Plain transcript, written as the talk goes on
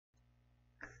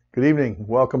Good evening.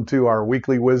 Welcome to our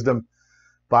weekly wisdom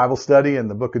Bible study in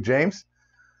the book of James.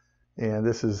 And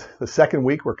this is the second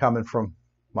week we're coming from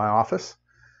my office.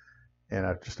 And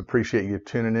I just appreciate you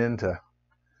tuning in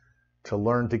to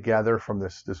learn together from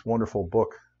this wonderful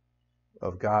book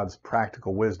of God's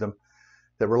practical wisdom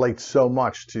that relates so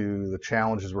much to the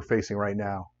challenges we're facing right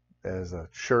now as a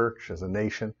church, as a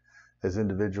nation, as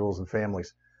individuals and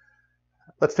families.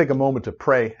 Let's take a moment to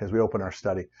pray as we open our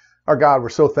study. Our God, we're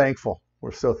so thankful.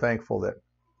 We're so thankful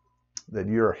that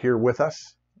you're here with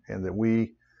us and that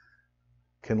we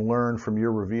can learn from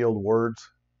your revealed words.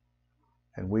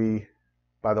 And we,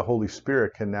 by the Holy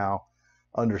Spirit, can now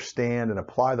understand and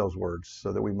apply those words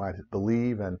so that we might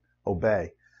believe and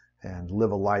obey and live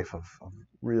a life of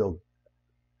real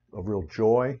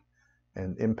joy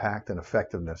and impact and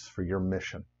effectiveness for your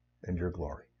mission and your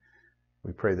glory.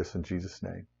 We pray this in Jesus'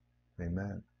 name.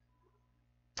 Amen.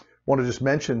 I want to just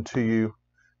mention to you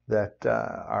that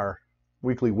our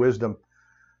weekly wisdom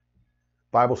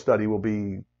Bible study will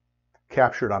be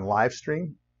captured on live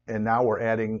stream, and now we're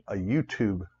adding a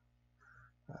YouTube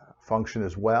function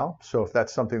as well. So if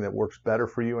that's something that works better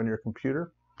for you on your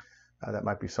computer, that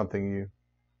might be something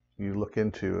you look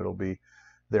into. It'll be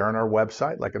there on our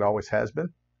website like it always has been,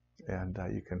 and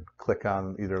you can click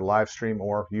on either live stream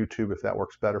or YouTube if that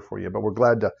works better for you. But we're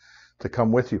glad to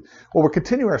come with you. Well, we're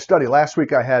continuing our study. Last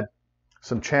week I had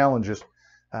some challenges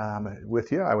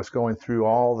with you. I was going through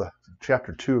all the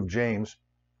chapter 2 of James,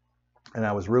 and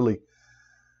I was really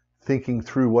thinking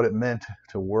through what it meant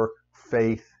to work,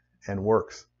 faith, and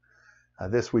works.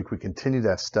 This week we continue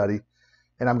that study,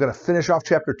 and I'm going to finish off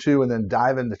chapter 2 and then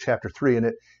dive into chapter 3,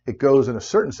 and it goes in a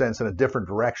certain sense in a different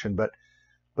direction, but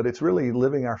it's really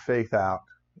living our faith out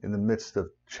in the midst of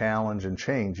challenge and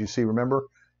change. You see, remember,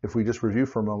 if we just review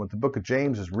for a moment, the book of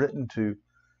James is written to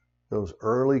those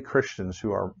early Christians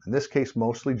who are, in this case,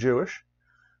 mostly Jewish.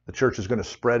 The church is going to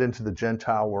spread into the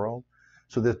Gentile world.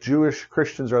 So the Jewish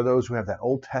Christians are those who have that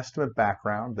Old Testament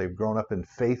background. They've grown up in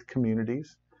faith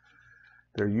communities.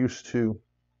 They're used to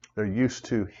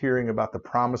hearing about the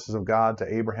promises of God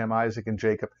to Abraham, Isaac, and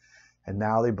Jacob. And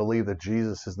now they believe that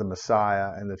Jesus is the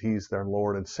Messiah and that he's their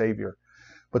Lord and Savior.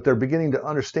 But they're beginning to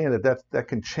understand that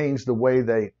can change the way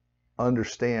they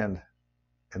understand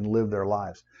and live their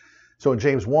lives. So in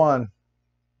James 1,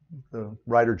 the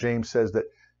writer James says that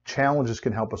challenges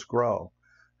can help us grow,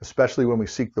 especially when we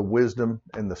seek the wisdom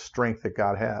and the strength that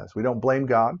God has. We don't blame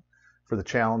God for the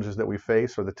challenges that we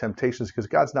face or the temptations, because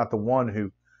God's not the one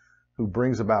who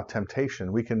brings about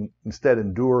temptation. We can instead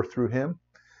endure through him,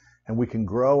 and we can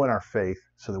grow in our faith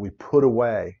so that we put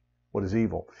away what is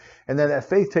evil. And then that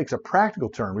faith takes a practical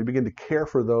turn. We begin to care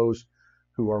for those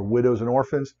who are widows and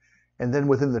orphans. And then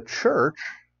within the church,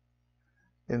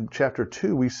 in chapter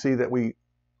 2, we see that we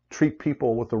treat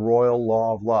people with the royal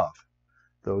law of love.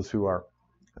 Those who are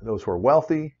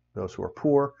wealthy, those who are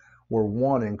poor, we're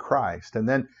one in Christ. And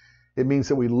then it means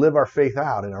that we live our faith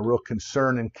out in a real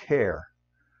concern and care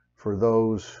for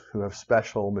those who have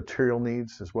special material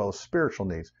needs as well as spiritual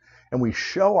needs. And we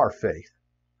show our faith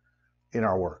in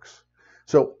our works.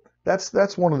 So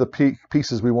that's one of the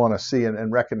pieces we want to see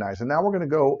and recognize. And now we're going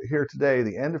to go here today,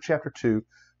 the end of chapter 2,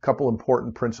 couple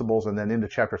important principles, and then into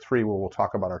chapter 3 where we'll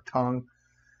talk about our tongue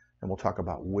and we'll talk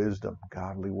about wisdom,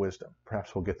 godly wisdom.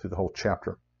 Perhaps we'll get through the whole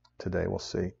chapter today. We'll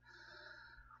see.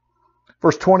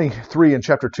 Verse 23 in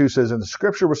chapter 2 says, "And the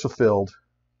scripture was fulfilled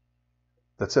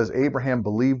that says, Abraham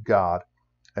believed God,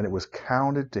 and it was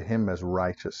counted to him as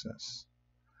righteousness.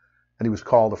 And he was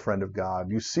called a friend of God."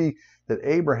 You see that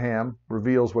Abraham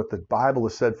reveals what the Bible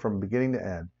has said from beginning to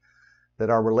end,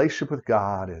 that our relationship with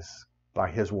God is by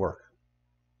his work,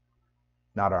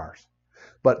 not ours.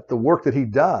 But the work that he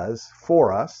does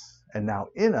for us and now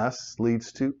in us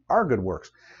leads to our good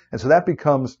works. And so that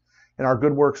becomes, and our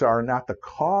good works are not the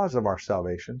cause of our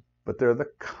salvation, but they're the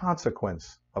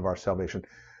consequence of our salvation.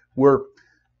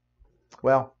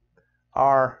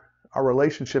 Our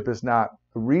relationship is not,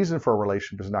 the reason for a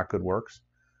relationship is not good works,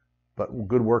 but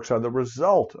good works are the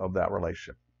result of that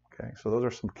relationship. Okay, so those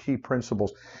are some key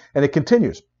principles. And it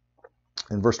continues.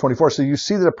 In verse 24, "So you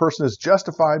see that a person is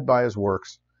justified by his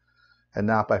works and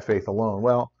not by faith alone."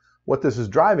 Well, what this is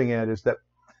driving at is that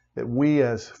we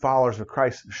as followers of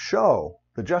Christ show,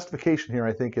 the justification here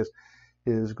I think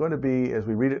is going to be, as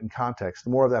we read it in context,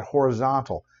 more of that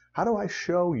horizontal. How do I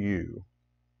show you?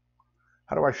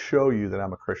 How do I show you that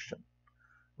I'm a Christian?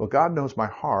 Well, God knows my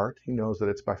heart. He knows that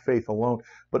it's by faith alone.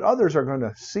 But others are going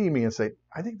to see me and say,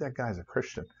 I think that guy's a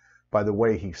Christian by the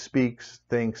way he speaks,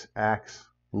 thinks, acts,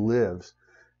 lives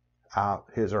out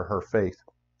his or her faith.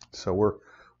 So we're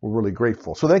really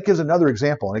grateful. So that gives another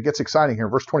example, and it gets exciting here.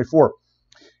 Verse 24,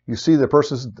 You see the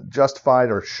person's justified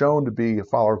or shown to be a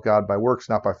follower of God by works,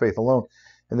 not by faith alone.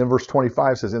 And then verse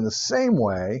 25 says, in the same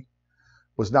way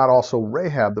was not also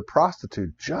Rahab the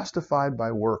prostitute justified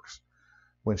by works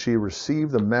when she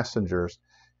received the messengers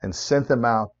and sent them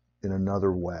out in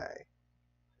another way?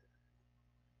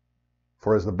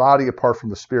 For as the body apart from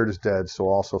the spirit is dead, so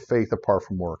also faith apart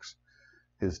from works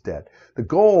is dead. The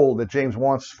goal that James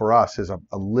wants for us is a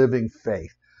living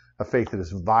faith, a faith that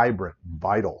is vibrant,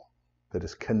 vital, that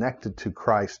is connected to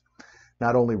Christ,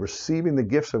 not only receiving the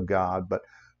gifts of God, but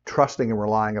trusting and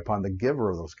relying upon the giver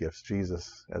of those gifts,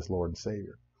 Jesus as Lord and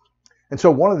Savior. And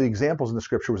so one of the examples in the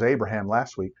scripture was Abraham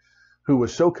last week, who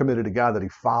was so committed to God that he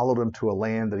followed him to a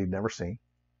land that he'd never seen.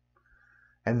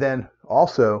 And then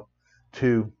also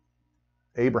to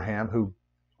Abraham, who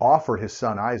offered his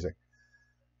son Isaac,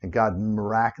 and God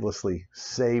miraculously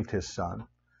saved his son.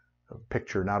 A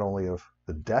picture not only of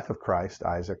the death of Christ,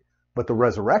 Isaac, but the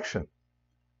resurrection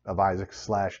of Isaac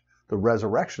 / the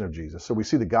resurrection of Jesus. So we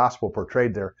see the gospel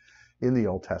portrayed there in the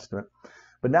Old Testament.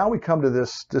 But now we come to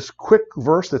this quick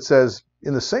verse that says,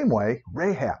 in the same way,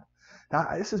 Rahab.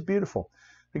 Now, this is beautiful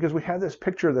because we have this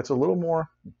picture that's a little more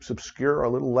obscure, a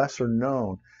little lesser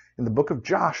known. In the book of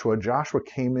Joshua, Joshua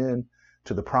came in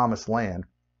to the promised land,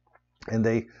 and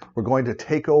they were going to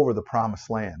take over the promised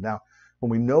land. Now, when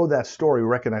we know that story, we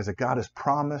recognize that God has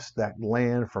promised that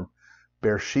land from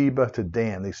Beersheba to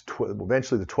Dan.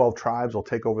 Eventually the 12 tribes will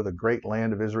take over the great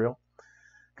land of Israel.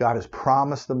 God has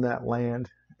promised them that land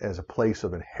as a place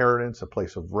of inheritance, a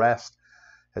place of rest,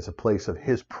 as a place of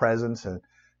his presence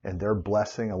and their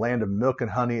blessing, a land of milk and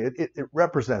honey. It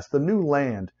represents the new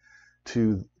land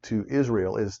to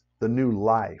Israel is the new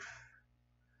life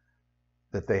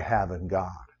that they have in God.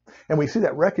 And we see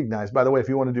that recognized. By the way, if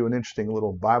you want to do an interesting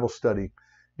little Bible study,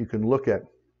 you can look at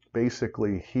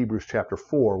basically Hebrews chapter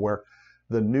 4, where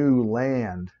the new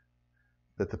land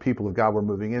that the people of God were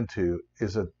moving into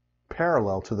is a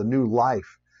parallel to the new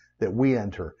life that we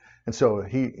enter. And so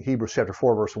Hebrews chapter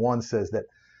 4 verse 1 says that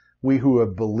we who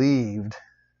have believed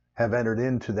have entered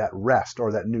into that rest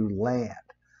or that new land.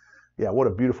 Yeah, what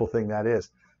a beautiful thing that is,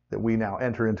 that we now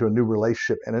enter into a new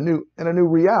relationship and a new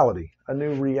reality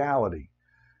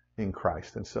in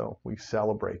Christ. And so we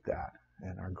celebrate that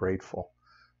and are grateful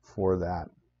for that.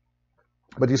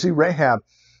 But you see, Rahab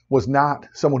was not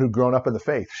someone who'd grown up in the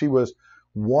faith. She was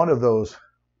one of those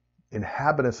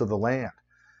inhabitants of the land.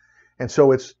 And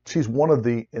so she's one of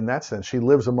the, in that sense, she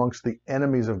lives amongst the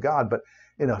enemies of God. But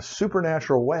in a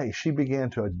supernatural way, she began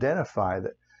to identify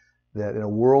that in a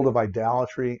world of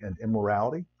idolatry and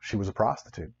immorality, she was a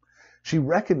prostitute. She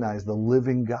recognized the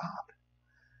living God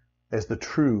as the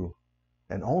true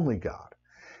and only God.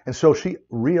 And so she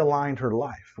realigned her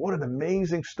life. What an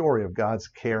amazing story of God's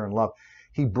care and love.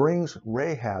 He brings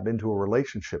Rahab into a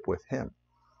relationship with him.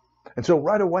 And so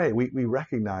right away, we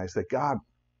recognize that God,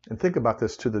 and think about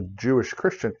this to the Jewish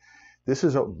Christian, this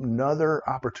is another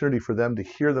opportunity for them to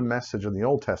hear the message in the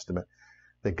Old Testament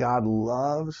that God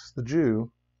loves the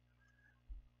Jew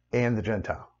and the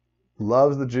Gentile.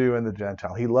 Loves the Jew and the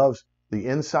Gentile. He loves the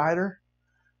insider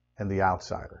and the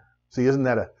outsider. See, isn't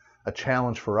that a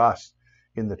challenge for us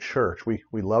in the church? We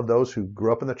love those who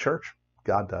grew up in the church.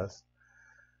 God does.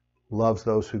 Loves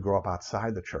those who grow up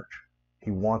outside the church.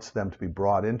 He wants them to be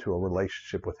brought into a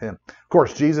relationship with him. Of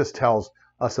course, Jesus tells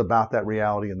us about that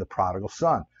reality in the prodigal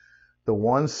son. The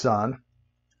one son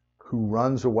who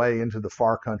runs away into the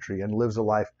far country and lives a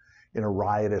life in a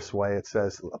riotous way. It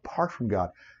says, apart from God,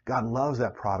 God loves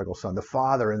that prodigal son. The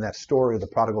father in that story of the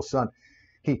prodigal son,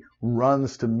 he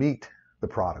runs to meet the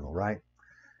prodigal, right?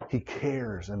 He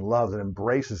cares and loves and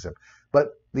embraces him. But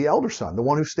the elder son, the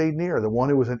one who stayed near, the one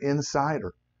who was an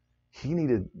insider, he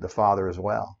needed the father as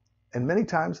well. And many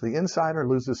times the insider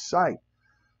loses sight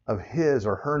of his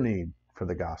or her need for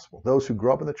the gospel. Those who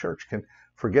grow up in the church can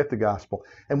forget the gospel.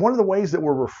 And one of the ways that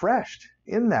we're refreshed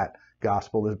in that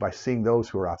gospel is by seeing those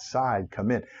who are outside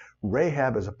come in.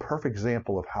 Rahab is a perfect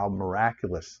example of how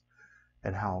miraculous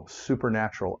and how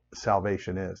supernatural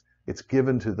salvation is. It's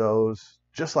given to those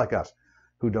just like us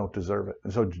who don't deserve it.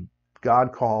 And so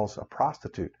God calls a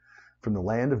prostitute from the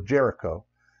land of Jericho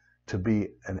to be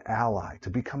an ally, to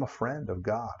become a friend of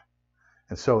God.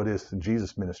 And so it is in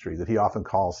Jesus' ministry that he often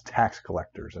calls tax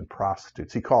collectors and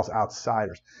prostitutes. He calls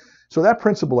outsiders. So that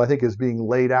principle, I think, is being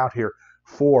laid out here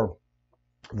for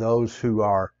those who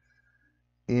are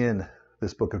in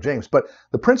this book of James. But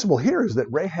the principle here is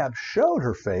that Rahab showed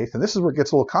her faith, and this is where it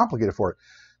gets a little complicated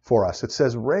for us. It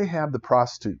says Rahab the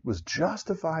prostitute was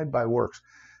justified by works.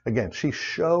 Again, she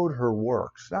showed her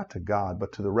works, not to God,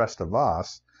 but to the rest of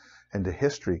us and to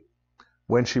history,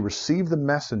 when she received the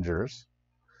messengers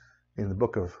in the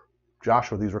book of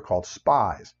Joshua, these were called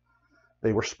spies.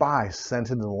 They were spies sent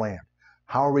into the land.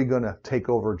 How are we going to take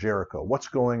over Jericho? What's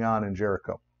going on in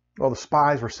Jericho? Well, the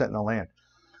spies were sent in the land.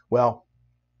 Well,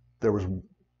 the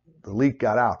leak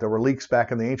got out. There were leaks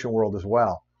back in the ancient world as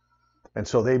well. And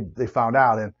so they found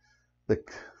out, and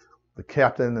the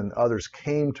captain and others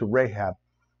came to Rahab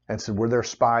and said, "Were there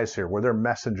spies here? Were there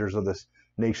messengers of this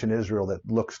nation Israel that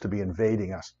looks to be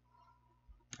invading us?"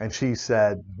 And she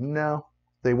said, "No,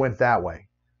 they went that way."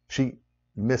 She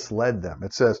misled them.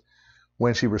 It says,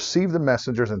 when she received the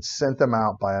messengers and sent them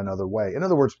out by another way. In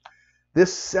other words,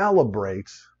 this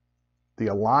celebrates the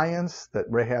alliance that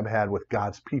Rahab had with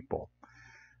God's people,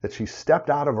 that she stepped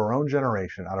out of her own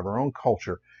generation, out of her own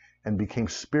culture, and became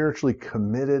spiritually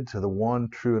committed to the one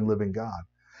true and living God.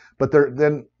 But there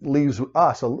then leaves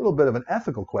us a little bit of an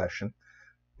ethical question.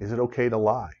 Is it okay to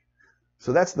lie?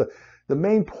 So that's the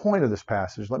main point of this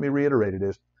passage. Let me reiterate it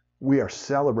is, we are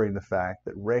celebrating the fact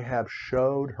that Rahab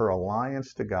showed her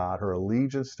alliance to God, her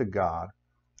allegiance to God,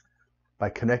 by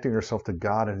connecting herself to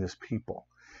God and his people.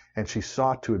 And she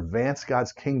sought to advance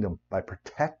God's kingdom by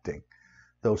protecting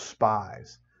those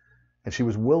spies. And she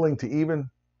was willing to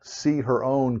even see her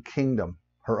own kingdom,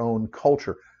 her own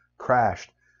culture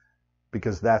crashed,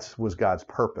 because that was God's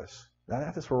purpose. Now,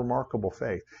 that is a remarkable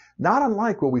faith. Not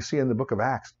unlike what we see in the book of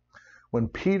Acts. When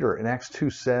Peter in Acts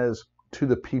 2 says to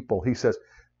the people, he says,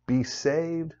 "Be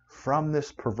saved from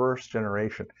this perverse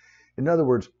generation." In other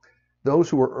words, those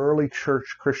who were early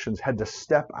church Christians had to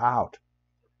step out,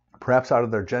 perhaps out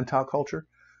of their Gentile culture,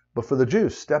 but for the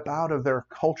Jews, step out of their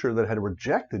culture that had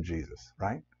rejected Jesus,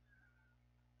 right?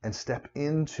 And step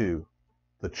into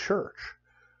the church,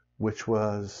 which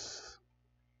was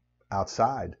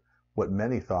outside what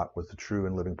many thought was the true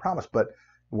and living promise, but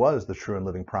was the true and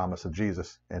living promise of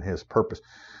Jesus and his purpose.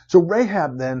 So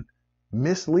Rahab then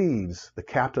misleads the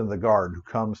captain of the guard who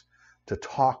comes to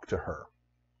talk to her.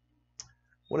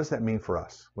 What does that mean for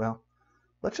us? Well,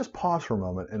 let's just pause for a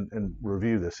moment and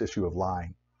review this issue of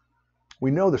lying.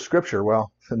 We know the scripture,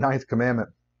 well, the ninth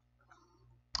commandment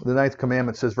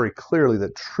says very clearly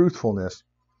that truthfulness,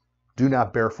 do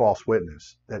not bear false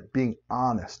witness, that being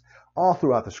honest, all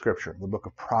throughout the scripture, the book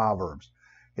of Proverbs,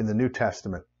 in the New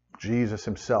Testament, Jesus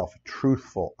himself,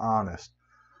 truthful, honest,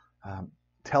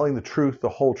 telling the truth, the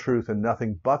whole truth, and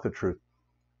nothing but the truth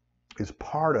is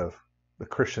part of the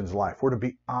Christian's life. We're to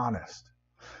be honest.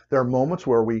 There are moments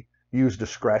where we use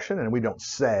discretion and we don't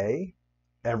say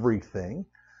everything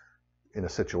in a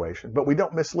situation, but we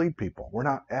don't mislead people. We're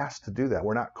not asked to do that.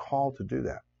 We're not called to do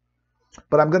that.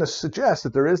 But I'm going to suggest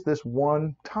that there is this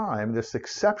one time, this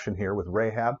exception here with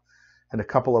Rahab and a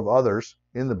couple of others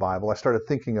in the Bible. I started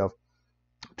thinking of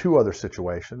two other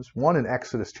situations, one in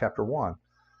Exodus chapter 1.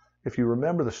 If you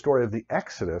remember the story of the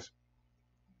Exodus,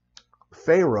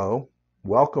 Pharaoh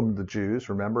welcomed the Jews,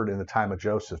 remembered in the time of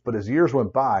Joseph. But as years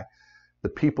went by, the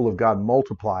people of God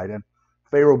multiplied, and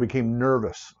Pharaoh became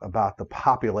nervous about the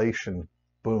population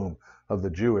boom of the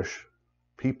Jewish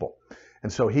people.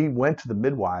 And so he went to the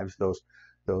midwives,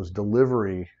 those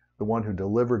delivery, the one who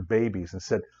delivered babies, and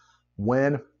said,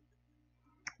 when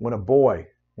a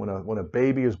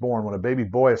baby is born, when a baby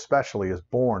boy especially is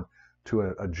born to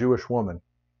a Jewish woman,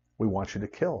 we want you to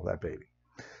kill that baby.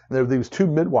 And there were these two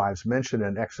midwives mentioned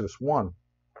in Exodus 1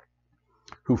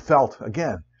 who felt,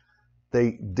 again,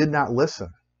 they did not listen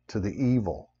to the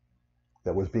evil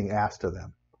that was being asked of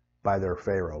them by their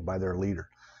Pharaoh, by their leader.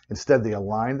 Instead, they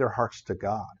aligned their hearts to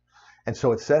God. And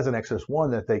so it says in Exodus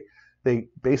 1 that they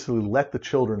basically let the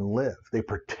children live. They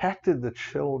protected the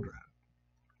children,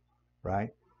 right?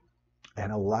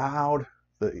 And allowed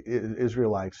the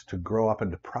Israelites to grow up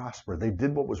and to prosper. They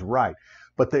did what was right.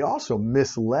 But they also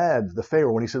misled the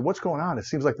Pharaoh when he said, "What's going on? It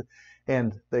seems like..."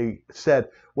 And they said,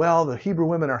 "Well, the Hebrew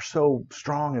women are so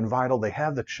strong and vital. They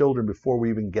have the children before we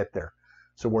even get there.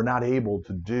 So we're not able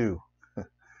to do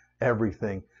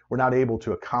everything. We're not able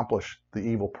to accomplish the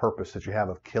evil purpose that you have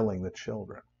of killing the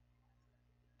children."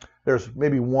 There's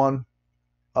maybe one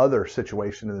other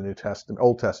situation in the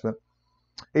Old Testament.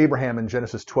 Abraham in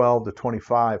Genesis 12 to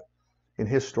 25, in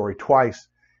his story, twice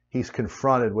he's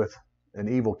confronted with an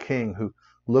evil king who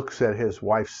looks at his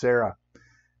wife Sarah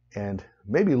and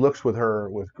maybe looks with her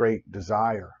with great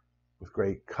desire, with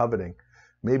great coveting,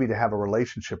 maybe to have a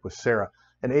relationship with Sarah.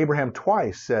 And Abraham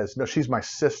twice says, "No, she's my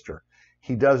sister."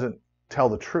 He doesn't tell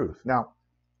the truth. Now,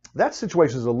 that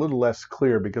situation is a little less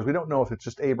clear because we don't know if it's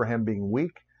just Abraham being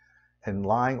weak and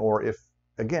lying, or if,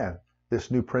 again,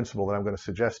 this new principle that I'm going to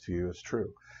suggest to you is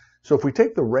true. So if we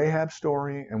take the Rahab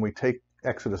story and we take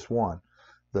Exodus 1,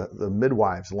 the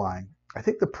midwives lying, I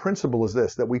think the principle is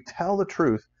this, that we tell the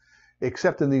truth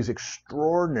except in these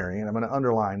extraordinary, and I'm going to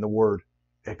underline the word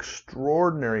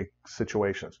extraordinary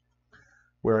situations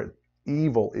where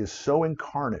evil is so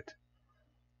incarnate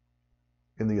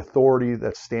in the authority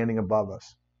that's standing above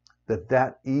us that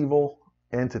that evil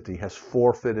entity has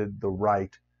forfeited the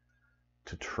right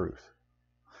to truth.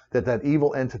 That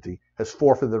evil entity has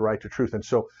forfeited the right to truth. And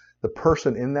so the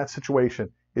person in that situation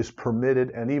is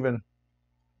permitted and even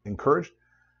encouraged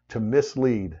to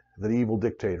mislead the evil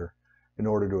dictator in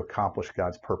order to accomplish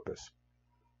God's purpose.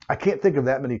 I can't think of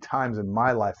that many times in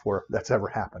my life where that's ever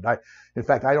happened. In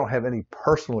fact, I don't have any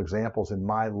personal examples in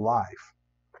my life.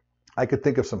 I could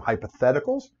think of some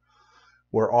hypotheticals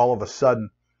where all of a sudden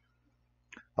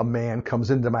a man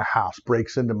comes into my house,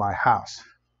 breaks into my house,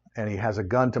 and he has a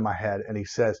gun to my head and he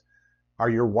says, "Are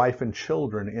your wife and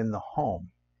children in the home?"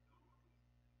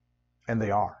 And they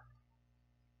are.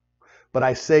 But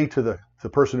I say to the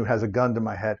person who has a gun to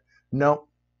my head, "No,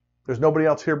 there's nobody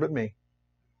else here but me."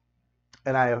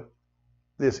 And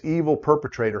this evil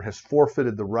perpetrator has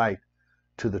forfeited the right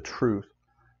to the truth.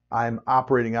 I'm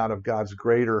operating out of God's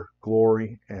greater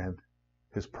glory and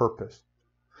his purpose.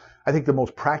 I think the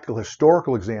most practical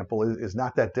historical example is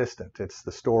not that distant. It's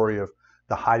the story of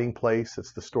the hiding place.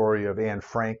 It's the story of Anne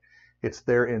Frank. It's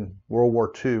there in World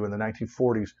War II in the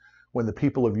 1940s when the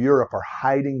people of Europe are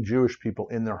hiding Jewish people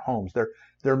in their homes.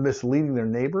 They're misleading their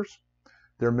neighbors.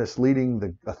 They're misleading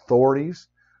the authorities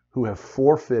who have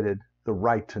forfeited the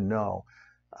right to know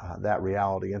that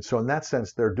reality. And so in that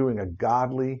sense, they're doing a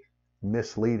godly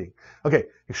misleading. Okay,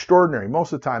 extraordinary.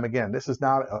 Most of the time, again, this is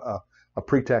not a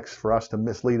pretext for us to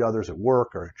mislead others at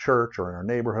work or at church or in our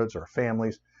neighborhoods or our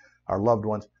families, our loved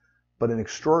ones, but in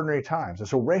extraordinary times. And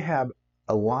so Rahab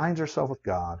aligns herself with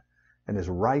God and is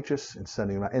righteous in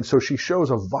sending them out. And so she shows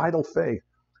a vital faith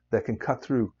that can cut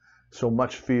through so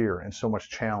much fear and so much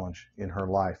challenge in her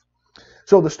life.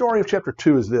 So the story of chapter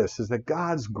 2 is this, is that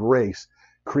God's grace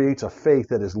creates a faith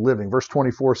that is living. Verse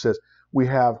 24 says, we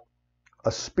have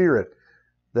a spirit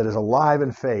that is alive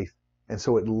in faith, and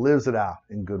so it lives it out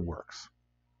in good works.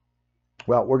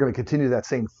 Well, we're going to continue that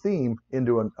same theme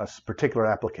into a particular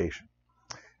application.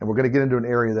 And we're going to get into an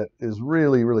area that is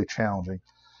really, really challenging.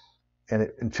 And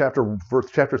in chapter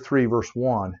 3, verse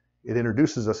 1, it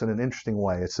introduces us in an interesting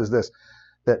way. It says this,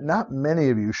 that not many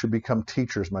of you should become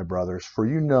teachers, my brothers, for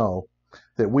you know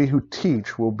that we who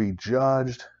teach will be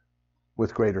judged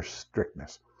with greater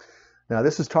strictness. Now,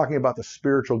 this is talking about the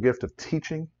spiritual gift of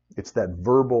teaching. It's that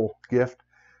verbal gift.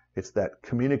 It's that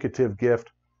communicative gift.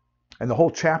 And the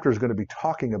whole chapter is going to be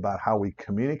talking about how we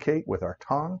communicate with our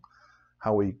tongue,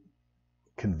 how we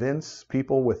convince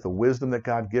people with the wisdom that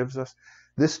God gives us.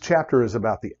 This chapter is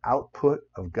about the output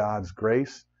of God's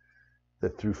grace,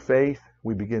 that through faith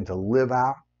we begin to live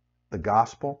out the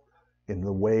gospel in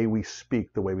the way we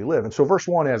speak, the way we live. And so verse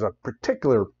 1 has a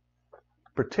particular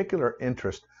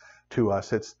interest to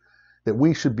us. It's that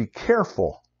we should be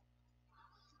careful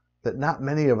that not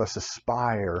many of us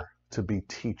aspire to be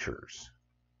teachers.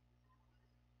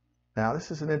 Now,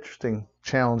 this is an interesting,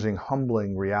 challenging,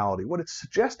 humbling reality. What it's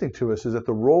suggesting to us is that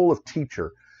the role of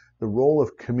teacher, the role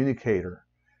of communicator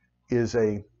is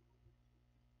a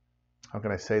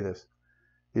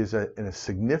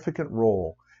significant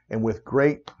role, and with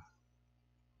great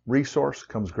resource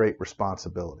comes great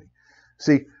responsibility.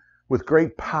 See, with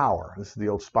great power, this is the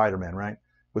old Spider-Man, right?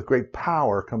 With great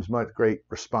power comes much great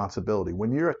responsibility.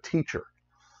 When you're a teacher,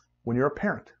 when you're a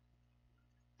parent,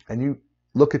 and you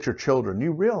look at your children,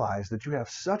 you realize that you have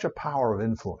such a power of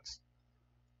influence.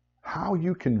 How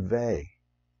you convey,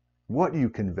 what you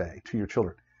convey to your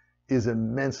children is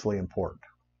immensely important.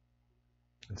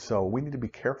 And so we need to be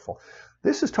careful.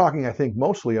 This is talking, I think,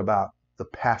 mostly about the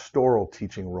pastoral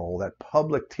teaching role, that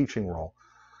public teaching role.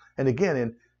 And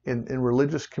again, in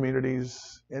religious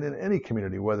communities and in any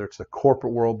community, whether it's the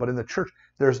corporate world, but in the church,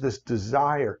 there's this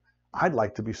desire. I'd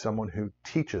like to be someone who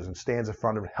teaches and stands in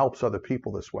front of and helps other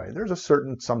people this way. There's a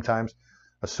certain, sometimes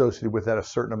associated with that, a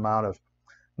certain amount of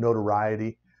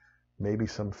notoriety, maybe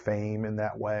some fame in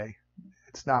that way.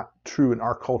 It's not true in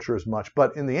our culture as much,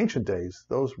 but in the ancient days,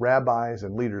 those rabbis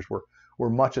and leaders were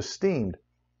much esteemed.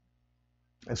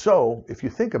 And so, if you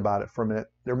think about it for a minute,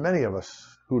 there are many of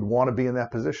us who would want to be in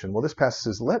that position. Well, this passage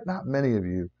says, let not many of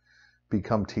you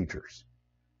become teachers.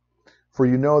 For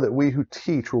you know that we who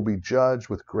teach will be judged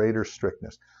with greater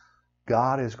strictness.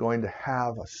 God is going to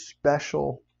have a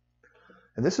special,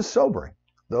 and this is sobering,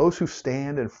 those who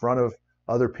stand in front of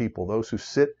other people, those who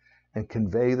sit and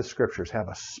convey the scriptures, have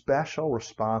a special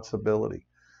responsibility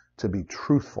to be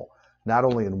truthful, not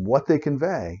only in what they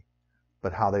convey,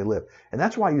 but how they live. And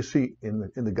that's why you see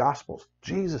in the Gospels,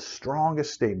 Jesus'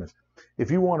 strongest statements.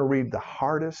 If you want to read the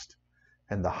hardest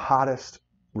and the hottest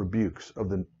rebukes of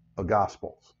the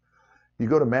Gospels, You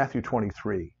go to Matthew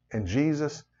 23, and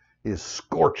Jesus is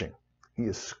scorching. He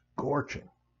is scorching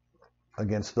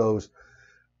against those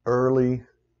early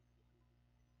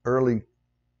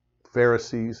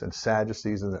Pharisees and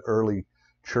Sadducees in the early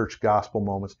church gospel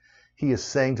moments. He is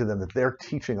saying to them that they're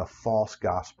teaching a false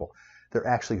gospel. They're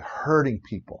actually hurting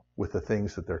people with the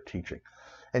things that they're teaching.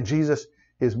 And Jesus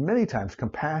is many times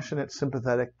compassionate,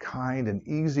 sympathetic, kind, and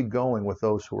easygoing with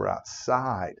those who are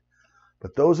outside.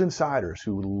 But those insiders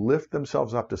who lift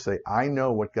themselves up to say, I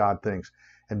know what God thinks,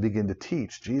 and begin to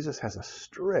teach, Jesus has a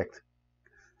strict,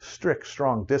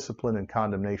 strong discipline and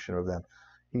condemnation of them.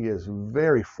 He is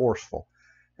very forceful.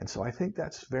 And so I think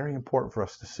that's very important for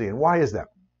us to see. And why is that?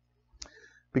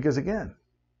 Because again,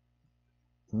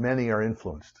 many are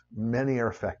influenced. Many are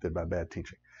affected by bad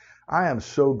teaching. I am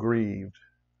so grieved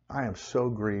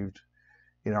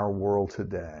in our world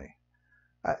today.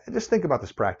 Just think about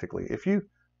this practically. If you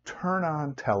turn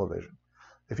on television,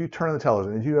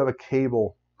 and you have a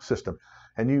cable system,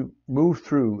 and you move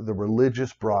through the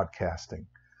religious broadcasting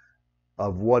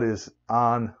of what is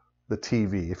on the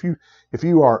TV, if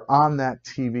you are on that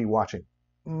TV watching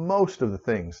most of the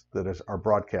things that are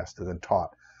broadcasted and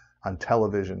taught on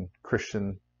television,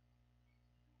 Christian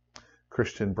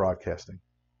broadcasting,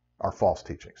 are false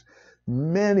teachings.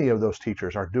 Many of those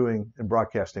teachers are doing and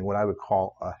broadcasting what I would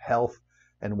call a health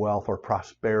and wealth or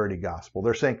prosperity gospel.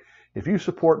 They're saying, if you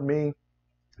support me,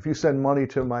 if you send money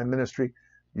to my ministry,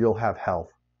 you'll have health.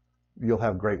 You'll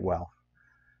have great wealth.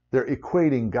 They're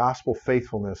equating gospel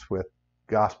faithfulness with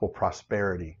gospel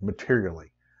prosperity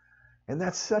materially. And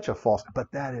that's such a false,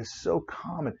 but that is so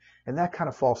common. And that kind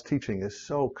of false teaching is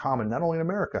so common, not only in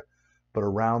America, but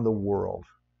around the world.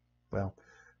 Well,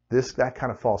 that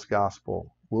kind of false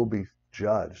gospel will be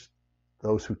judged,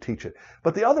 those who teach it.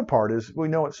 But the other part is, we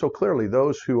know it so clearly,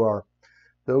 those who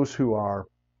are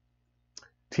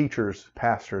teachers,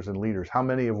 pastors, and leaders, how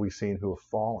many have we seen who have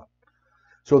fallen?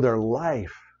 So their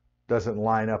life doesn't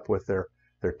line up with their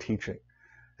teaching.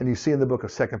 And you see in the book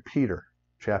of 2 Peter,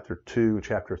 chapter 2,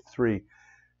 chapter 3,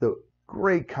 the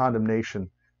great condemnation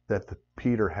that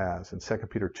Peter has, in 2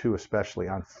 Peter 2 especially,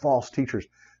 on false teachers,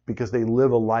 because they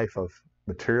live a life of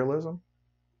materialism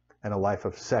and a life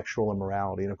of sexual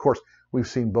immorality. And of course, we've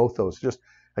seen both those just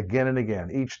again and again.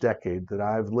 Each decade that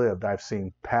I've lived, I've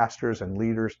seen pastors and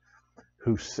leaders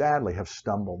who sadly have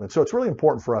stumbled. And so it's really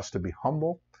important for us to be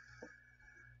humble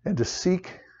and to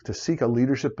seek a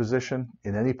leadership position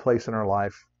in any place in our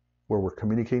life where we're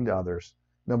communicating to others.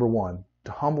 Number one,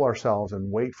 to humble ourselves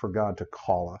and wait for God to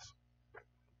call us.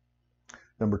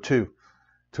 Number two,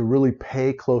 to really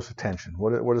pay close attention.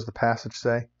 What does the passage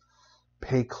say?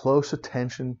 Pay close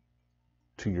attention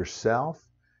to yourself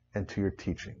and to your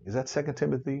teaching. Is that 2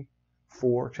 Timothy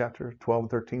 4, chapter 12 and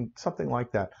 13? Something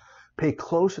like that. Pay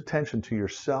close attention to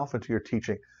yourself and to your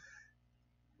teaching,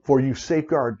 for you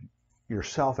safeguard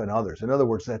yourself and others. In other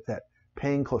words, that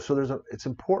paying close. So it's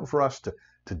important for us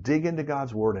to dig into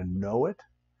God's word and know it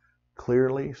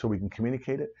clearly so we can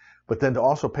communicate it, but then to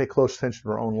also pay close attention to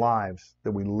our own lives,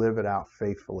 that we live it out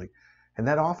faithfully. And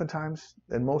that oftentimes,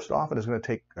 and most often, is going to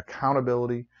take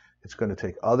accountability. It's going to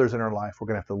take others in our life. We're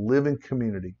going to have to live in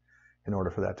community in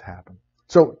order for that to happen.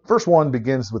 So verse 1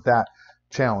 begins with that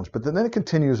challenge, but then it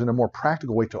continues in a more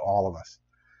practical way to all of us,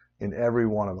 in every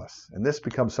one of us. And this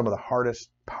becomes some of the hardest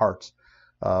parts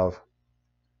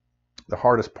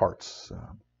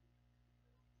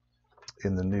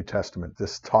in the New Testament,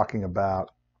 this talking about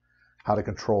how to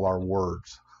control our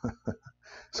words.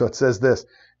 So it says this,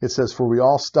 it says, for we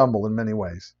all stumble in many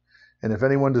ways. And if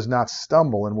anyone does not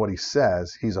stumble in what he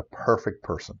says, he's a perfect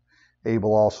person,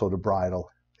 able also to bridle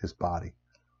his body.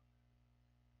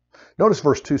 Notice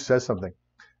verse 2 says something.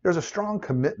 There's a strong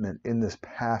commitment in this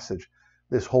passage,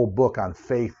 this whole book on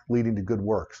faith leading to good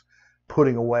works,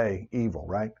 putting away evil,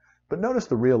 right? But notice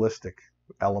the realistic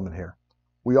element here.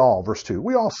 Verse 2,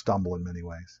 we all stumble in many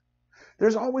ways.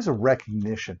 There's always a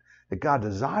recognition that God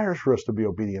desires for us to be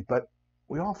obedient, but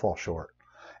we all fall short.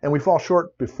 And we fall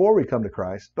short before we come to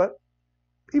Christ, but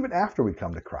even after we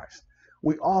come to Christ,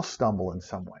 we all stumble in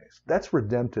some ways. That's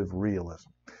redemptive realism.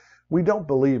 We don't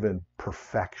believe in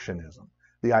perfectionism,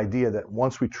 the idea that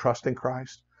once we trust in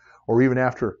Christ, or even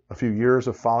after a few years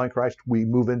of following Christ, we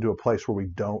move into a place where we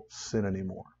don't sin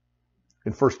anymore.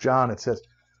 In 1 John, it says,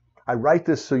 I write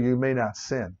this so you may not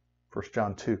sin, 1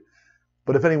 John 2.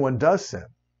 But if anyone does sin,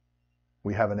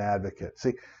 we have an advocate.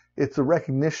 See, it's the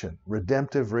recognition,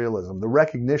 redemptive realism, the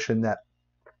recognition that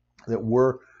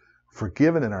we're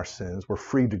forgiven in our sins, we're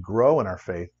free to grow in our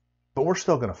faith, but we're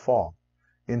still going to fall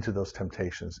into those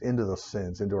temptations, into those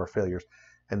sins, into our failures.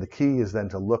 And the key is then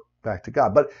to look back to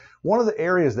God. But one of the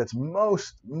areas that's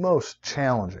most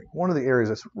challenging, one of the areas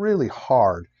that's really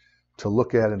hard to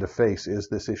look at and to face is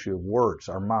this issue of words,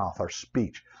 our mouth, our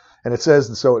speech. And it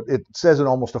says in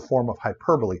almost a form of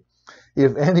hyperbole,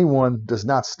 if anyone does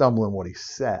not stumble in what he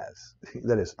says,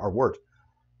 that is, our words,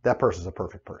 that person's a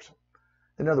perfect person.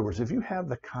 In other words, if you have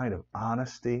the kind of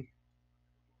honesty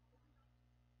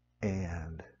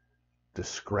and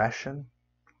discretion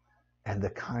and the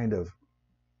kind of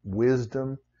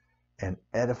wisdom and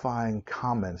edifying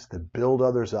comments that build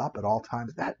others up at all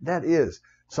times, that is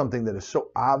something that is so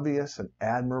obvious and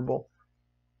admirable.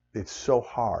 It's so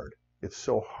hard. It's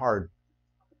so hard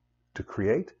to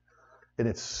create, and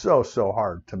it's so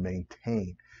hard to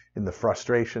maintain in the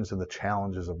frustrations and the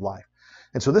challenges of life.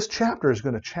 And so this chapter is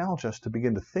going to challenge us to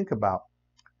begin to think about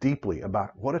deeply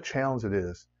about what a challenge it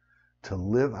is to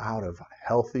live out of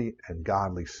healthy and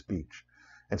godly speech.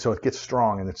 And so it gets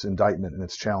strong in its indictment and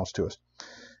its challenge to us.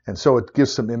 And so it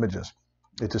gives some images.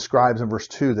 It describes in verse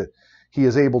 2 that he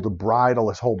is able to bridle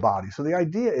his whole body. So the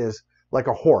idea is like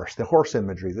a horse, the horse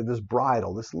imagery, that this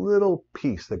bridle, this little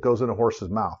piece that goes in a horse's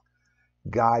mouth,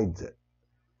 guides it.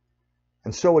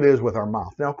 And so it is with our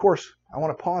mouth. Now, of course, I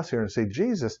want to pause here and say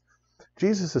Jesus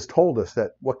has told us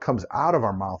that what comes out of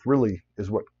our mouth really is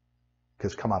what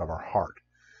has come out of our heart.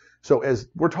 So as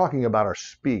we're talking about our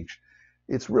speech,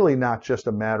 it's really not just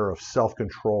a matter of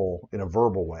self-control in a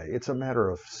verbal way. It's a matter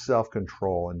of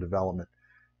self-control and development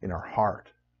in our heart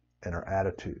and our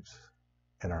attitudes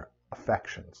and our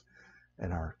affections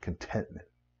and our contentment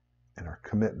and our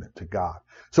commitment to God.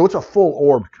 So it's a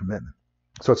full-orbed commitment.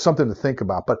 So it's something to think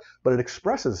about, but it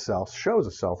expresses itself, shows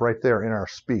itself right there in our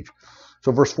speech.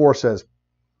 So verse 4 says,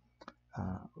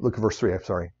 look at verse 3, I'm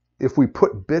sorry. If we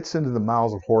put bits into the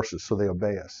mouths of horses so they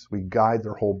obey us, we guide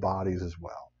their whole bodies as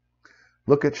well.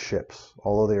 Look at ships.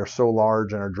 Although they are so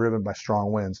large and are driven by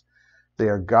strong winds, they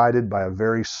are guided by a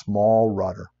very small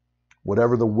rudder.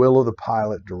 Whatever the will of the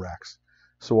pilot directs,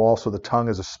 so also the tongue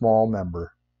is a small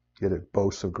member, yet it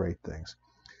boasts of great things.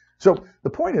 So the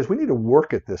point is we need to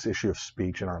work at this issue of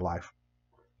speech in our life.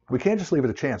 We can't just leave it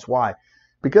a chance. Why?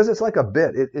 Because it's like a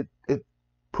bit. It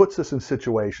puts us in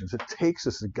situations. It takes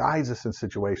us, it guides us in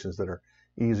situations that are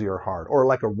easy or hard. Or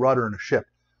like a rudder in a ship.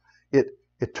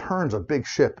 It turns a big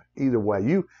ship either way.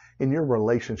 You, in your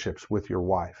relationships with your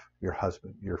wife, your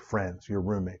husband, your friends, your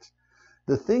roommates,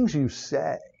 the things you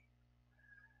say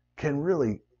can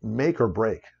really make or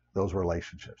break those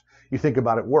relationships. You think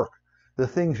about at work. The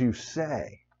things you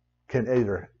say can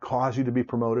either cause you to be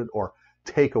promoted or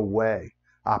take away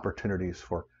opportunities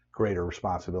for greater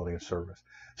responsibility and service.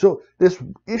 So this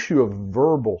issue of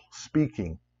verbal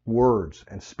speaking, words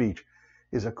and speech,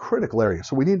 is a critical area.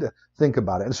 So we need to think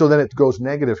about it. And so then it goes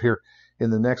negative here in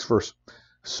the next verse.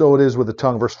 So it is with the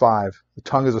tongue, verse 5. The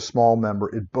tongue is a small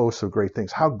member. It boasts of great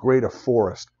things. How great a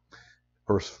forest,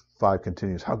 verse 5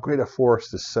 continues, how great a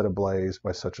forest is set ablaze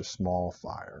by such a small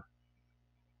fire.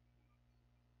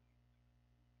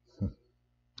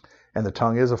 And the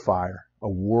tongue is a fire, a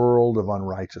world of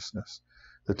unrighteousness.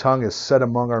 The tongue is set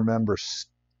among our members,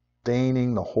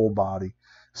 staining the whole body,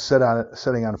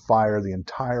 setting on fire the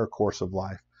entire course of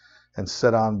life, and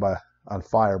set on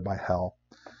fire by hell.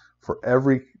 For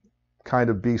every kind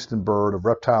of beast and bird, of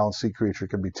reptile and sea creature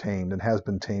can be tamed and has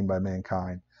been tamed by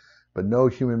mankind. But no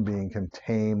human being can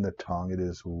tame the tongue. It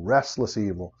is restless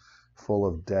evil, full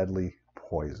of deadly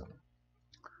poison.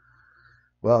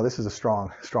 Well, this is a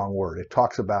strong word. It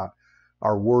talks about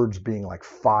our words being like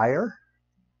fire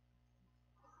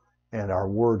and our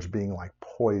words being like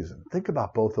poison. Think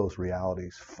about both those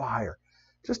realities. Fire,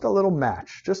 just a little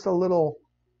match, just a little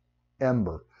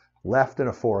ember left in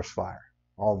a forest fire.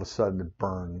 All of a sudden it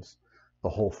burns the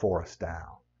whole forest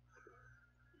down.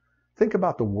 Think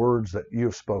about the words that you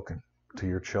have spoken to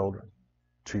your children,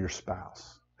 to your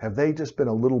spouse. Have they just been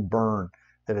a little burn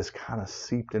that has kind of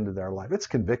seeped into their life? It's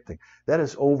convicting. That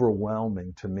is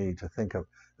overwhelming to me to think of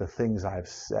the things I've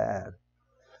said.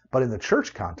 But in the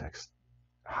church context,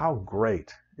 how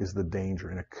great is the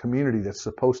danger in a community that's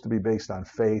supposed to be based on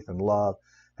faith and love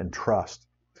and trust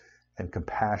and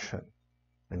compassion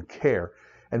and care.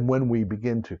 And when we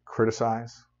begin to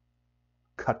criticize,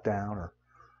 cut down, or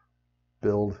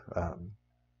build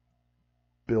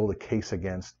a case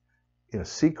against in a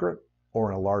secret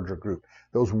or in a larger group,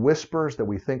 those whispers that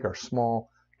we think are small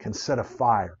can set a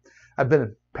fire. I've been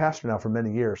a pastor now for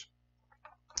many years,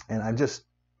 and I'm just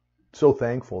so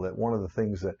thankful that one of the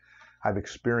things that I've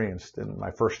experienced in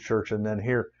my first church and then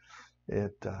here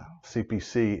at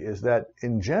CPC is that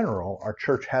in general, our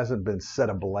church hasn't been set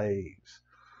ablaze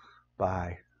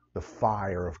by the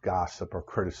fire of gossip or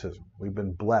criticism. We've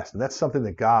been blessed. And that's something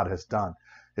that God has done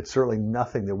It's certainly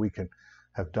nothing that we can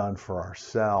have done for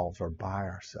ourselves or by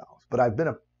ourselves. But I've been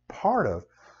a part of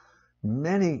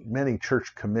many, many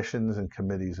church commissions and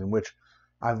committees in which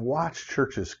I've watched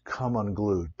churches come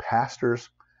unglued. Pastors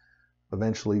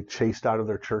eventually chased out of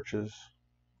their churches.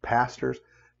 Pastors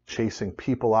chasing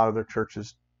people out of their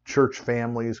churches. Church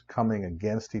families coming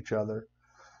against each other.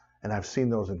 And I've seen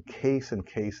those in case and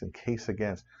case and case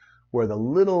against, where the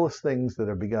littlest things that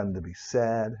have begun to be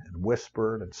said and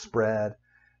whispered and spread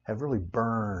have really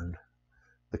burned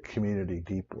the community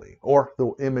deeply. Or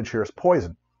the image here is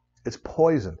poison. It's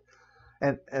poisoned.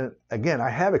 And again, I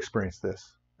have experienced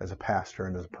this as a pastor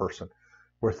and as a person,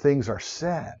 where things are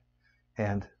said.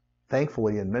 And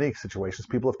thankfully, in many situations,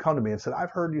 people have come to me and said,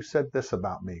 I've heard you said this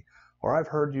about me, or I've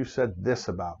heard you said this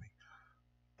about me.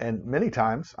 And many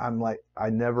times I'm like, I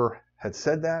never had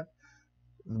said that.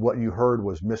 What you heard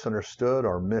was misunderstood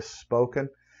or misspoken.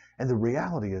 And the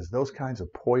reality is those kinds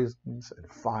of poisons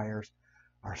and fires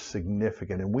are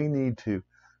significant. And we need to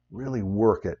really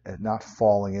work at not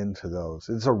falling into those.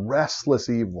 It's a restless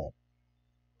evil.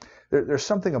 There's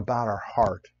something about our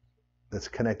heart that's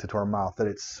connected to our mouth that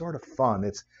it's sort of fun.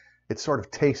 It's sort of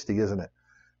tasty, isn't it?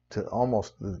 To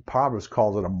almost, the Proverbs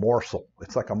calls it a morsel.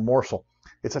 It's like a morsel.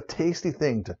 It's a tasty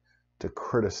thing to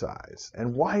criticize.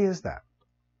 And why is that?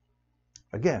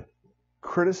 Again,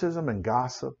 criticism and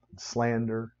gossip and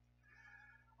slander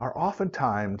are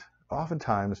oftentimes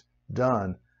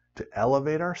done to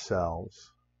elevate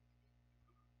ourselves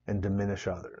and diminish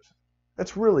others.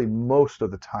 That's really most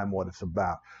of the time what it's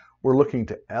about. We're looking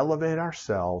to elevate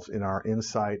ourselves in our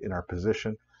insight, in our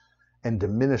position, and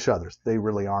diminish others. They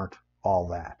really aren't all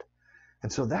that.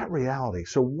 And so that reality,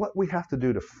 so what we have to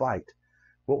do to fight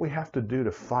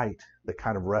the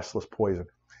kind of restless poison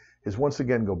is once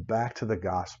again go back to the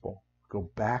gospel,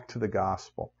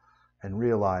 and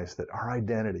realize that our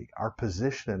identity, our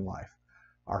position in life,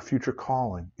 our future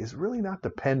calling is really not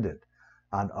dependent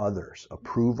on others'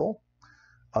 approval,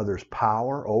 others'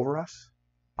 power over us.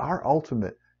 Our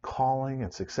ultimate calling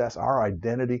and success, our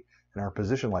identity and our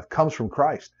position in life comes from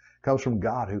Christ, comes from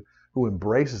God who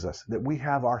embraces us, that we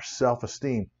have our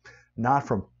self-esteem not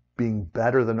from being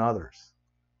better than others,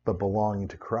 but belonging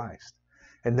to Christ.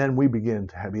 And then we begin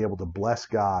to be able to bless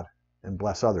God and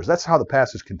bless others. That's how the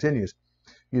passage continues.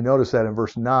 You notice that in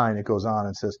verse 9, it goes on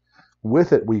and says,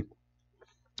 with it we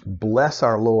bless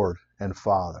our Lord and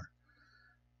Father,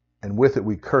 and with it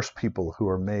we curse people who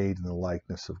are made in the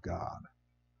likeness of God.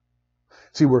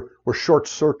 See, we're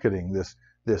short-circuiting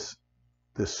this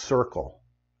circle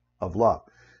of love.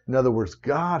 In other words,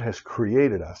 God has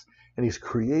created us, and He's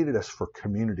created us for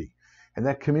community. And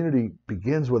that community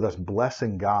begins with us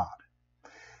blessing God.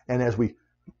 And as we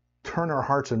turn our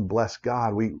hearts and bless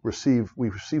God, we receive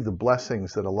the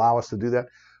blessings that allow us to do that,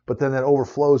 but then that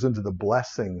overflows into the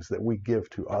blessings that we give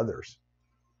to others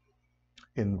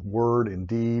in word, in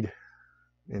deed,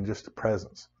 in just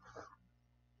presence.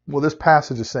 Well, this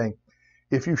passage is saying,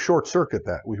 if you short circuit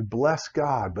that, we bless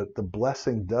God, but the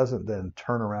blessing doesn't then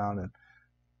turn around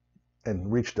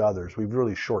and reach to others. We've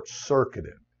really short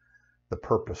circuited the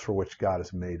purpose for which God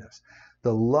has made us.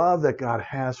 The love that God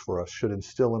has for us should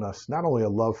instill in us not only a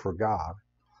love for God,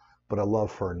 but a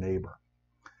love for our neighbor.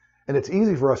 And it's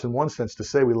easy for us in one sense to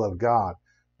say we love God,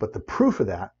 but the proof of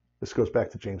that, this goes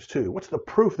back to James 2. What's the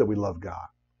proof that we love God?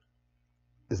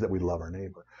 Is that we love our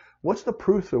neighbor. What's the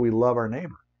proof that we love our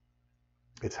neighbor?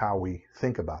 It's how we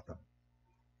think about them.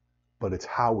 But it's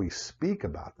how we speak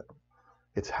about them.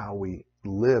 It's how we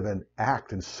live and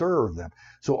act and serve them.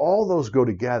 So all those go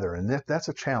together, and that's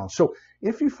a challenge. So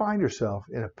if you find yourself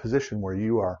in a position where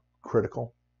you are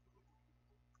critical,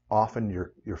 often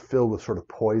you're filled with sort of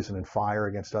poison and fire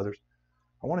against others,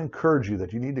 I want to encourage you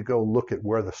that you need to go look at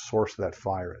where the source of that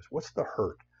fire is. What's the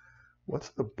hurt? What's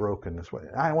the brokenness?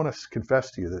 I want to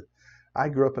confess to you that I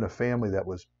grew up in a family that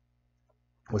was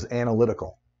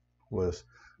analytical, was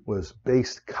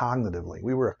based cognitively.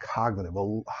 We were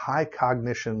a high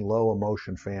cognition, low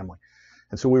emotion family.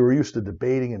 And so we were used to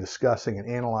debating and discussing and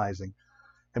analyzing.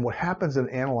 And what happens in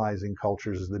analyzing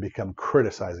cultures is they become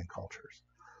criticizing cultures.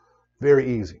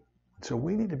 Very easy. So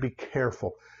we need to be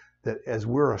careful that as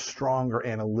we're a stronger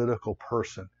analytical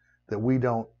person, that we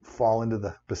don't fall into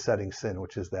the besetting sin,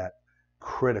 which is that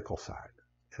critical side.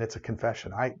 And it's a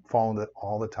confession. I fall into it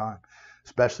all the time,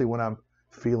 especially when I'm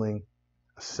feeling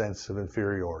a sense of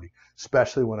inferiority,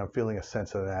 especially when I'm feeling a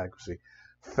sense of inadequacy,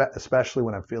 especially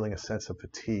when I'm feeling a sense of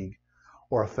fatigue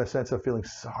or a sense of feeling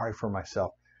sorry for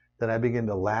myself, then I begin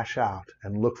to lash out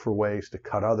and look for ways to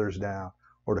cut others down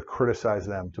or to criticize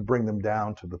them, to bring them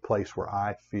down to the place where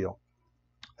I feel.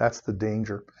 That's the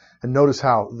danger. And notice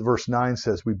how verse 9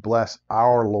 says, we bless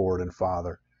our Lord and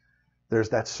Father. there's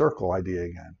that circle idea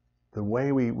again. The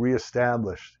way we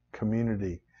reestablish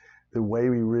community, the way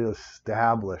we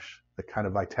reestablish the kind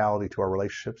of vitality to our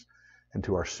relationships and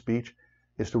to our speech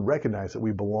is to recognize that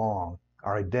we belong.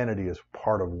 Our identity is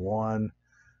part of one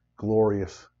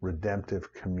glorious,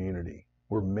 redemptive community.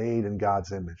 We're made in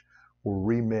God's image. We're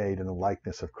remade in the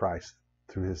likeness of Christ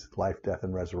through his life, death,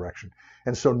 and resurrection.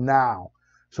 And so now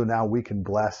we can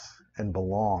bless and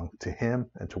belong to him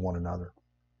and to one another.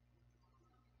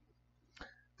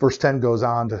 Verse 10 goes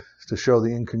on to show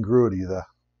the incongruity, the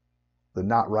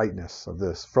not rightness of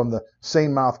this. From the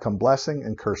same mouth come blessing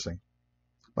and cursing.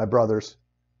 My brothers,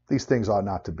 these things ought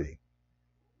not to be.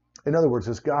 In other words,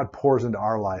 as God pours into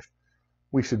our life,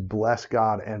 we should bless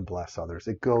God and bless others.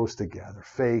 It goes together,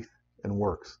 faith and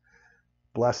works.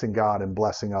 Blessing God and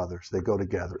blessing others, they go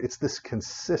together. It's this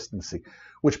consistency,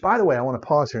 which, by the way, I want to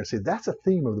pause here and say that's a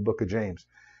theme of the book of James.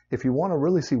 If you want to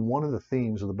really see one of the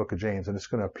themes of the book of James, and it's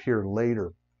going to appear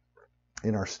later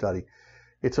in our study,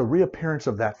 it's a reappearance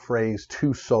of that phrase,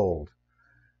 two-souled,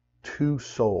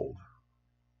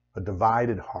 a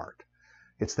divided heart.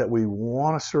 It's that we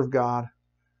want to serve God,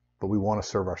 but we want to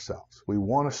serve ourselves. We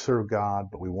want to serve God,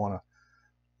 but we want to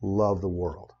love the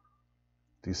world.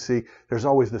 Do you see? There's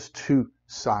always this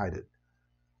two-sided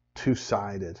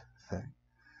thing.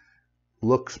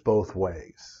 Looks both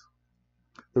ways.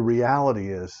 The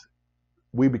reality is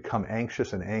we become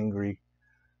anxious and angry,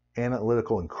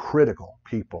 analytical and critical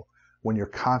people when you're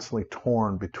constantly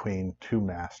torn between two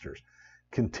masters.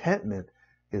 Contentment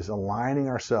is aligning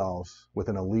ourselves with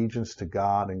an allegiance to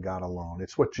God and God alone.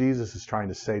 It's what Jesus is trying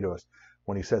to say to us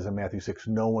when he says in Matthew 6,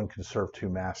 no one can serve two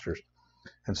masters.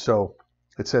 And so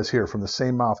it says here, from the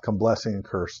same mouth come blessing and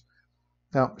curse.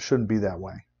 Now, it shouldn't be that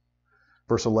way.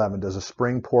 Verse 11, does a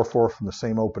spring pour forth from the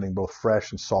same opening both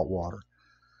fresh and salt water?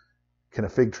 Can a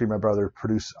fig tree, my brother,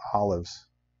 produce olives,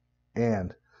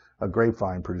 and a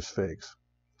grapevine produce figs?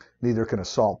 Neither can a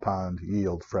salt pond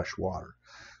yield fresh water.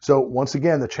 So once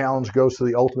again, the challenge goes to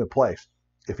the ultimate place.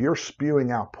 If you're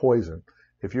spewing out poison,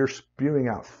 if you're spewing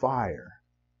out fire,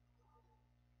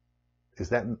 is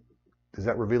that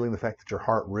revealing the fact that your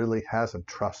heart really hasn't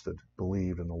trusted,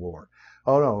 believed in the Lord?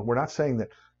 Oh no, we're not saying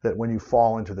that when you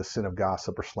fall into the sin of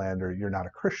gossip or slander, you're not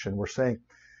a Christian. We're saying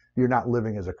you're not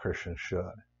living as a Christian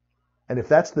should. And if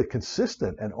that's the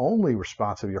consistent and only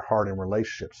response of your heart in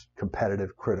relationships,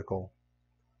 competitive, critical,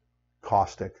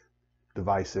 caustic,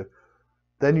 divisive,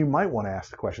 then you might want to ask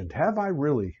the question, have I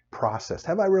really processed,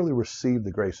 have I really received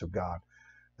the grace of God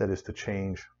that is to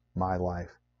change my life?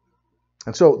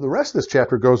 And so the rest of this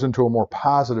chapter goes into a more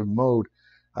positive mode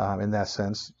in that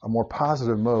sense, a more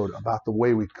positive mode about the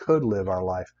way we could live our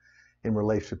life in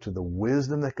relationship to the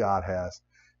wisdom that God has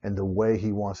and the way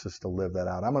he wants us to live that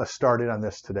out. I'm going to start in on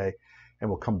this today, and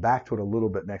we'll come back to it a little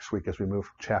bit next week as we move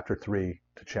from chapter 3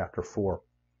 to chapter 4.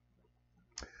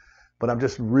 But I'm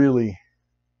just really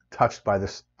touched by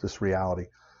this reality.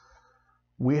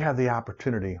 We have the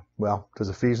opportunity, well, does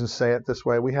Ephesians say it this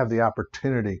way? We have the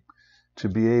opportunity to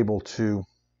be able to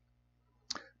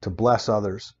bless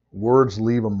others. Words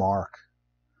leave a mark.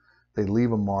 They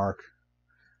leave a mark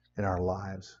in our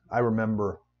lives. I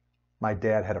remember my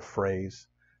dad had a phrase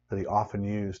that he often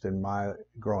used in my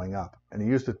growing up, and he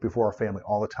used it before our family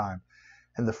all the time.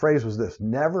 And the phrase was this: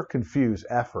 never confuse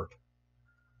effort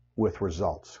with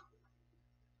results.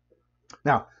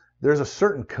 Now, there's a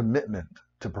certain commitment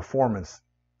to performance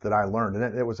that I learned,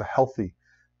 and it was a healthy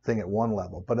thing at one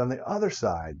level. But on the other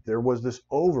side, there was this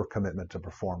overcommitment to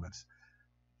performance,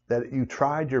 that you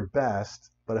tried your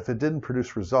best, but if it didn't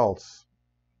produce results,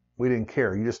 we didn't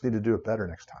care. You just need to do it better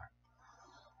next time.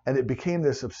 And it became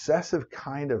this obsessive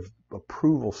kind of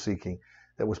approval seeking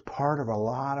that was part of a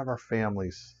lot of our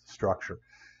family's structure.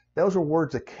 Those were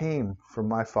words that came from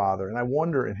my father, and I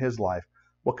wonder in his life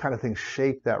what kind of things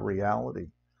shaped that reality.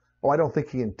 Oh, I don't think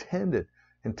he intended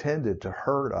to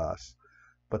hurt us,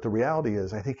 but the reality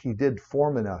is I think he did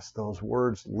form in us. Those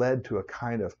words led to a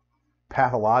kind of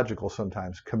pathological,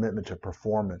 sometimes, commitment to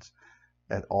performance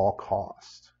at all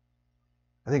costs.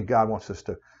 I think God wants us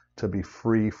to be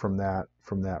free from that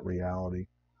reality,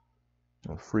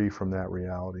 free from that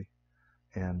reality,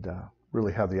 and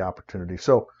really have the opportunity.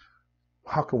 So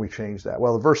how can we change that?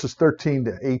 Well, the verses 13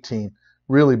 to 18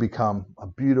 really become a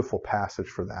beautiful passage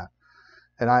for that.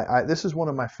 And this is one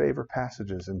of my favorite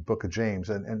passages in the book of James,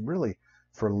 and really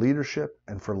for leadership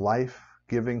and for life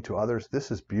giving to others, this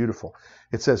is beautiful.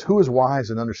 It says, who is wise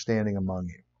and understanding among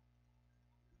you?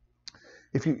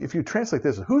 If you translate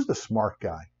this, who's the smart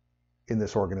guy in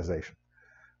this organization?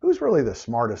 Who's really the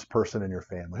smartest person in your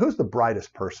family? Who's the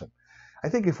brightest person? I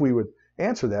think if we would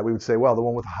answer that, we would say, well, the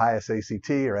one with the highest ACT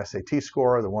or SAT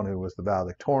score, the one who was the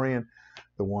valedictorian,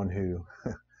 the one who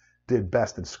did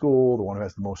best in school, the one who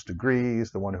has the most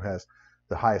degrees, the one who has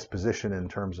the highest position in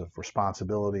terms of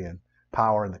responsibility and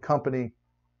power in the company.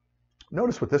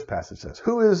 Notice what this passage says.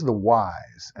 Who is the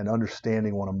wise and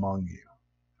understanding one among you?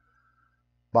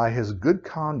 By his good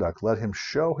conduct, let him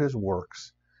show his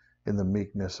works in the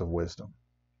meekness of wisdom.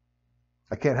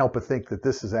 I can't help but think that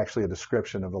this is actually a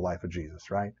description of the life of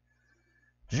Jesus, right?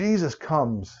 Jesus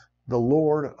comes, the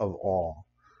Lord of all,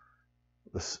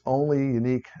 the only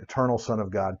unique eternal Son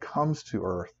of God, comes to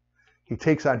earth. He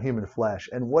takes on human flesh.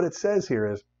 And what it says here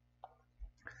is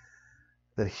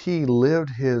that he lived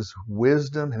his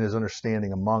wisdom and his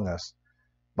understanding among us.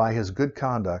 By his good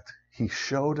conduct, he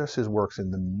showed us his works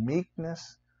in the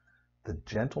meekness, the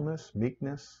gentleness,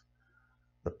 meekness,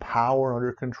 the power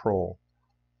under control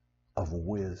of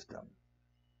wisdom.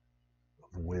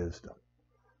 Of wisdom.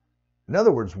 In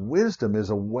other words, wisdom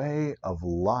is a way of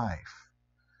life.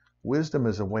 Wisdom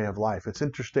is a way of life. It's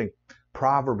interesting.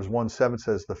 Proverbs 1:7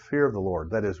 says, the fear of the Lord,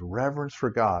 that is reverence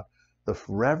for God. The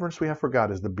reverence we have for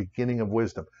God is the beginning of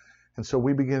wisdom. And so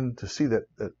we begin to see that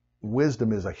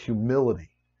wisdom is a humility,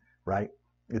 right?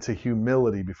 It's a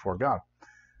humility before God.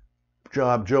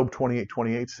 Job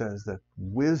 28:28 says that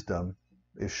wisdom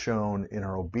is shown in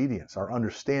our obedience. Our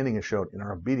understanding is shown in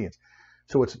our obedience.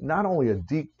 So it's not only a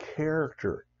deep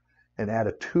character and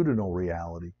attitudinal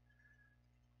reality,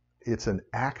 it's an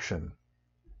action.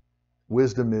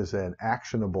 Wisdom is an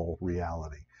actionable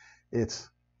reality. It's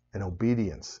an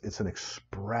obedience. It's an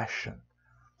expression,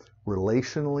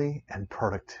 relationally and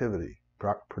productively.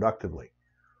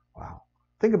 Wow.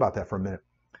 Think about that for a minute.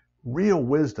 Real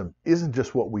wisdom isn't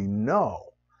just what we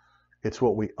know. It's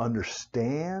what we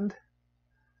understand,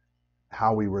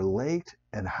 how we relate,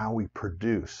 and how we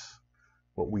produce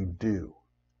what we do.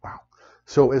 Wow.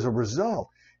 So as a result,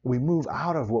 we move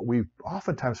out of what we've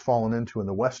oftentimes fallen into in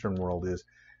the Western world, is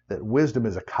that wisdom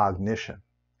is a cognition.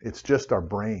 It's just our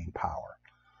brain power.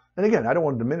 And again, I don't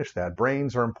want to diminish that.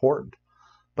 Brains are important.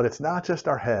 But it's not just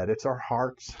our head. It's our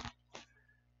hearts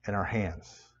and our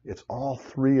hands. It's all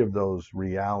three of those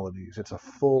realities. It's a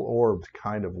full-orbed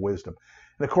kind of wisdom.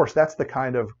 And of course, that's the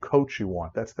kind of coach you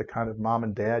want. That's the kind of mom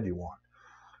and dad you want.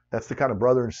 That's the kind of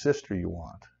brother and sister you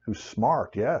want, who's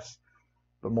smart, yes,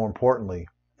 but more importantly,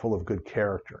 full of good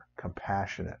character,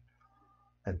 compassionate,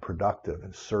 and productive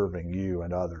in serving you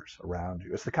and others around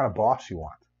you. It's the kind of boss you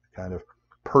want, the kind of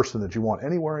person that you want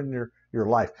anywhere in your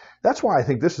life. That's why I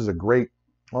think this is a great,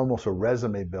 almost a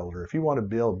resume builder. If you want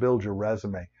to build your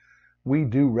resume, we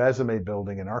do resume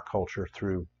building in our culture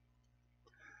through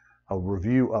a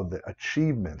review of the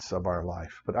achievements of our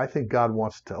life. But I think God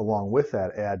wants to, along with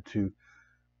that, add to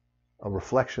a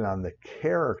reflection on the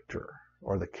character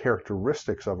or the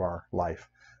characteristics of our life,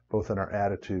 both in our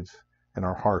attitudes and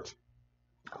our hearts.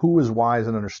 Who is wise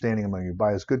and understanding among you?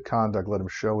 By his good conduct, let him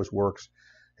show his works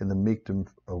in the meekness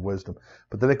of wisdom.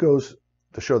 But then it goes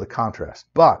to show the contrast.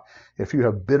 But if you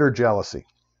have bitter jealousy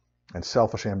and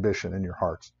selfish ambition in your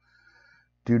hearts,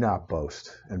 do not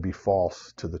boast and be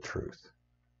false to the truth.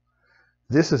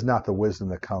 This is not the wisdom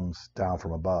that comes down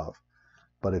from above,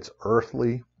 but it's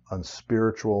earthly,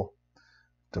 unspiritual,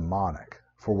 demonic.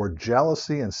 For where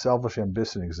jealousy and selfish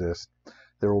ambition exist,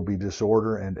 there will be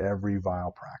disorder and every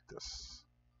vile practice.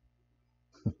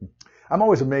 I'm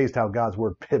always amazed how God's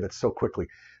word pivots so quickly.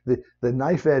 The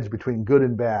knife edge between good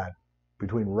and bad,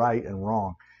 between right and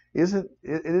wrong, isn't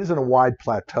a wide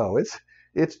plateau.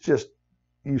 It's just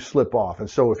you slip off. And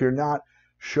so if you're not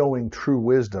showing true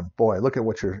wisdom, boy, look at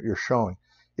what you're showing.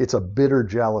 It's a bitter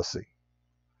jealousy.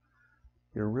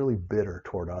 You're really bitter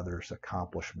toward others'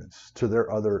 accomplishments, to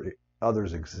their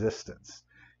others' existence.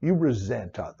 You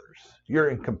resent others. You're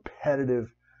in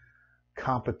competitive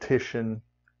competition,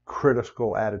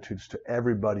 critical attitudes to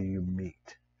everybody you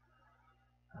meet.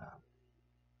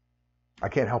 I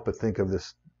can't help but think of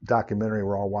this documentary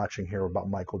we're all watching here about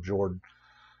Michael Jordan.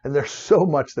 And there's so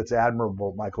much that's admirable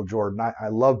about Michael Jordan. I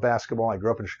love basketball. I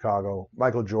grew up in Chicago.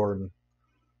 Michael Jordan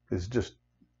is just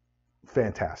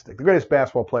fantastic. The greatest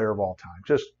basketball player of all time.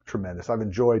 Just tremendous. I've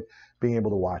enjoyed being able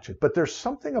to watch it. But there's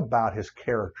something about his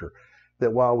character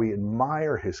that while we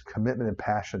admire his commitment and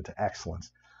passion to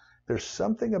excellence, there's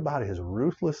something about his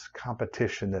ruthless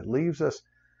competition that leaves us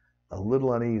a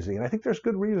little uneasy. And I think there's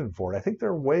good reason for it. I think there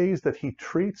are ways that he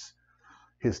treats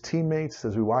his teammates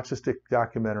as we watch this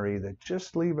documentary that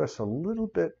just leave us a little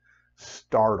bit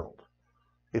startled.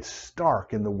 It's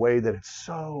stark in the way that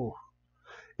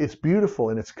it's beautiful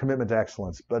in its commitment to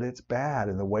excellence, but it's bad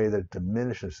in the way that it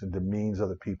diminishes and demeans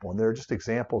other people. And there are just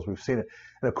examples, we've seen it.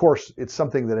 And of course, it's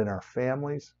something that in our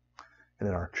families and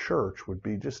in our church would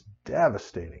be just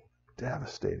devastating.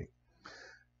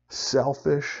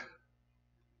 Selfish,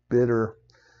 bitter,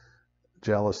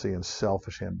 jealousy, and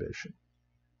selfish ambition.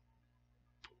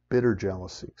 Bitter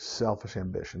jealousy, selfish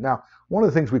ambition. Now, one of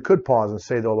the things we could pause and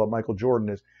say, though, about Michael Jordan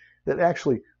is that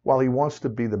actually, while he wants to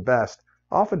be the best,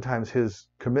 oftentimes his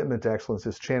commitment to excellence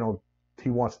is channeled. He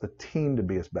wants the team to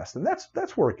be his best. And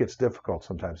that's where it gets difficult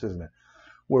sometimes, isn't it?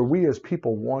 Where we as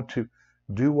people want to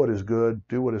do what is good,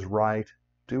 do what is right,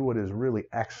 do what is really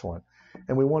excellent,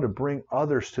 and we want to bring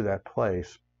others to that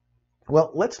place.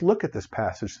 Well, let's look at this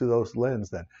passage through those lenses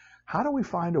then. How do we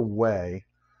find a way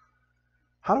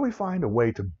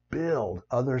to build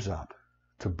others up,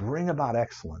 to bring about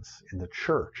excellence in the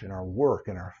church, in our work,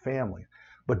 in our family,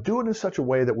 but do it in such a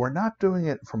way that we're not doing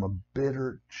it from a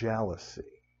bitter jealousy?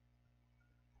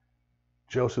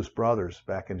 Joseph's brothers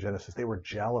back in Genesis, they were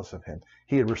jealous of him.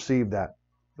 He had received that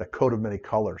coat of many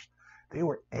colors. They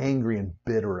were angry and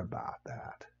bitter about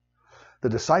that. The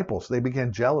disciples, they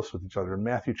began jealous with each other. In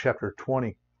Matthew chapter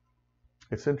 20,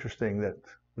 it's interesting that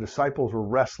the disciples were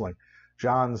wrestling.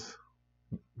 John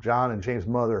and James'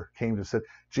 mother came and said,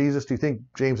 Jesus, do you think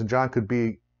James and John could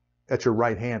be at your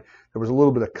right hand? There was a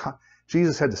little bit of...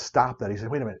 Jesus had to stop that. He said,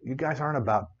 wait a minute, you guys aren't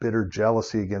about bitter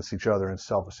jealousy against each other and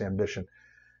selfish ambition.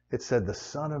 It said the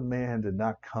Son of Man did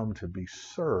not come to be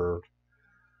served,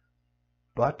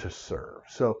 but to serve.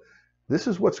 So this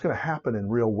is what's going to happen in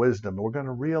real wisdom. We're going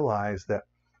to realize that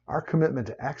our commitment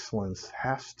to excellence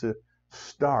has to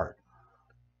start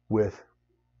with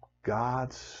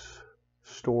God's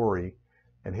story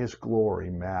and his glory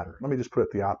matter. Let me just put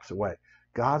it the opposite way.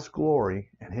 God's glory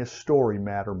and his story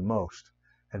matter most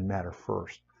and matter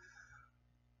first.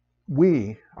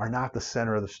 We are not the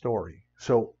center of the story.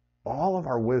 So all of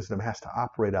our wisdom has to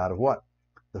operate out of what?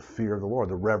 The fear of the Lord,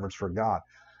 the reverence for God.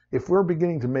 If we're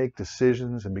beginning to make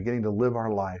decisions and beginning to live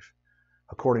our life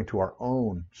according to our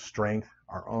own strength,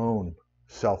 our own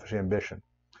selfish ambition,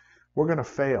 we're going to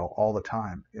fail all the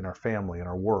time in our family, in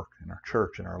our work, in our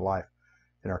church, in our life,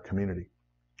 in our community.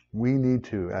 We need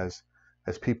to, as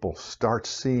people, start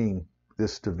seeing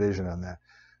this division on that.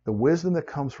 The wisdom that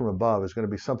comes from above is going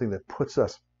to be something that puts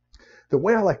us... The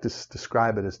way I like to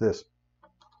describe it is this.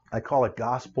 I call it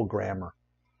gospel grammar.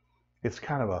 It's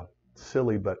kind of a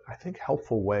silly but I think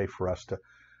helpful way for us to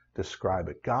describe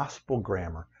it. Gospel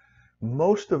grammar.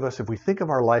 Most of us, if we think of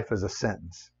our life as a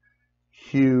sentence,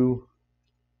 Hugh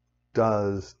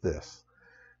does this.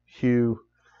 Hugh.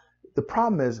 The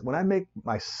problem is when I make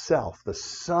myself the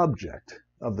subject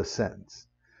of the sentence,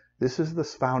 this is the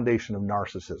foundation of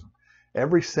narcissism.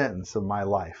 Every sentence of my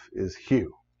life is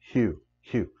Hugh, Hugh,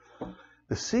 Hugh.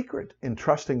 The secret in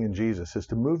trusting in Jesus is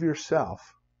to move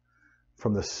yourself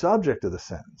from the subject of the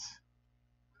sentence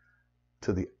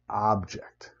to the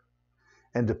object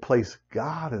and to place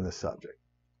God in the subject.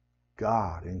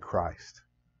 God in Christ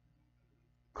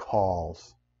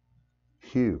calls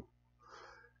Hugh.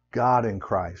 God in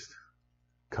Christ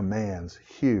commands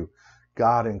Hugh.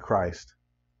 God in Christ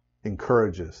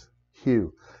encourages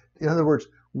Hugh. In other words,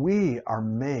 we are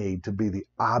made to be the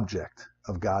object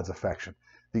of God's affection,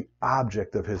 the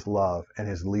object of his love and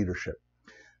his leadership.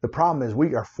 The problem is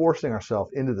we are forcing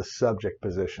ourselves into the subject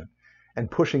position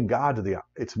and pushing God to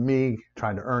it's me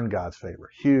trying to earn God's favor.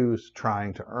 Hugh's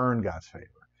trying to earn God's favor.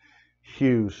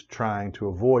 Hugh's trying to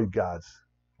avoid God's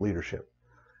leadership.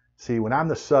 See, when I'm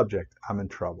the subject, I'm in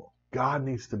trouble. God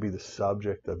needs to be the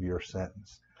subject of your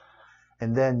sentence.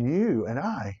 And then you and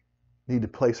I need to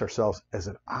place ourselves as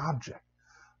an object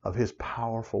of his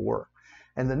powerful work.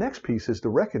 And the next piece is to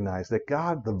recognize that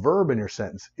God, the verb in your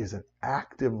sentence, is an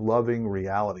active, loving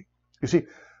reality. You see,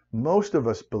 most of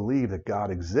us believe that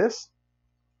God exists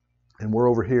and we're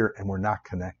over here and we're not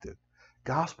connected.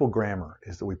 Gospel grammar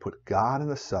is that we put God in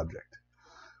the subject,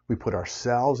 we put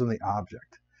ourselves in the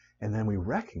object, and then we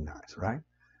recognize, right,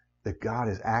 that God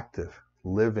is active,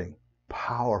 living,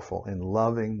 powerful in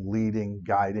loving, leading,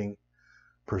 guiding,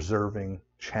 preserving,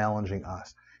 challenging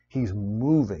us. He's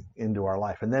moving into our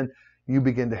life. And then you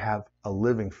begin to have a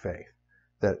living faith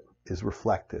that is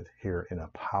reflected here in a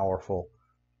powerful,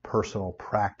 personal,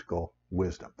 practical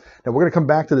wisdom. Now, we're going to come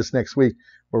back to this next week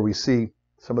where we see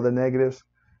some of the negatives,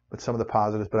 but some of the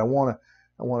positives. But I want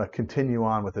to continue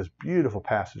on with this beautiful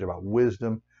passage about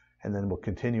wisdom, and then we'll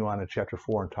continue on in chapter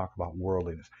 4 and talk about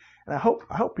worldliness. And I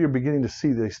hope you're beginning to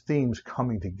see these themes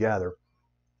coming together.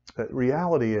 The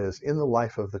reality is, in the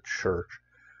life of the church,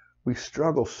 we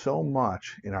struggle so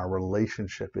much in our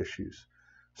relationship issues.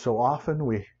 So often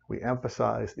we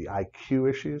emphasize the IQ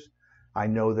issues. I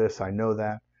know this, I know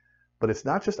that. But it's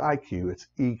not just IQ, it's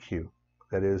EQ.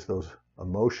 That is, those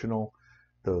emotional,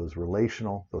 those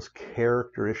relational, those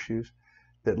character issues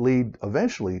that lead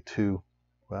eventually to,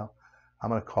 well,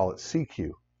 I'm going to call it CQ,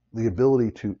 the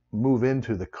ability to move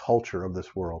into the culture of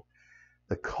this world.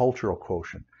 the cultural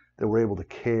quotient, that we're able to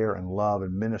care and love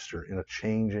and minister in a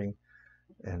changing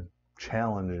and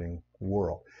challenging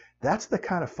world. That's the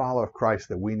kind of follower of Christ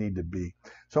that we need to be.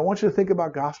 So I want you to think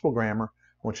about gospel grammar.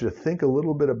 I want you to think a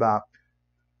little bit about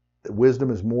that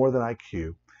wisdom is more than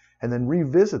IQ, and then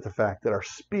revisit the fact that our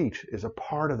speech is a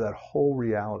part of that whole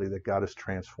reality that God is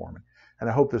transforming. And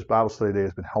I hope this Bible study today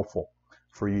has been helpful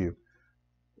for you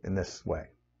in this way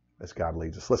as God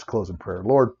leads us. Let's close in prayer.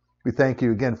 Lord, we thank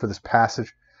you again for this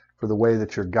passage, for the way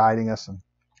that you're guiding us. And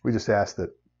we just ask that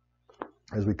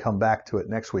as we come back to it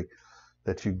next week,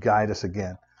 that you guide us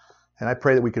again. And I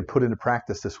pray that we could put into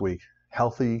practice this week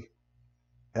healthy,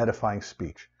 edifying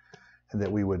speech, and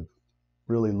that we would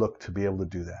really look to be able to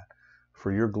do that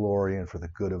for your glory and for the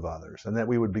good of others, and that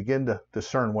we would begin to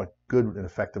discern what good and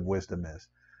effective wisdom is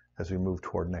as we move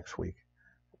toward next week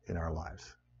in our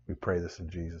lives. We pray this in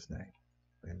Jesus' name.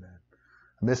 Amen.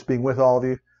 I miss being with all of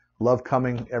you. Love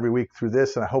coming every week through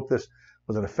this, and I hope this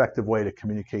was an effective way to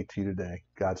communicate to you today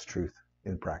God's truth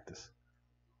in practice.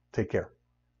 Take care.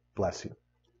 Bless you.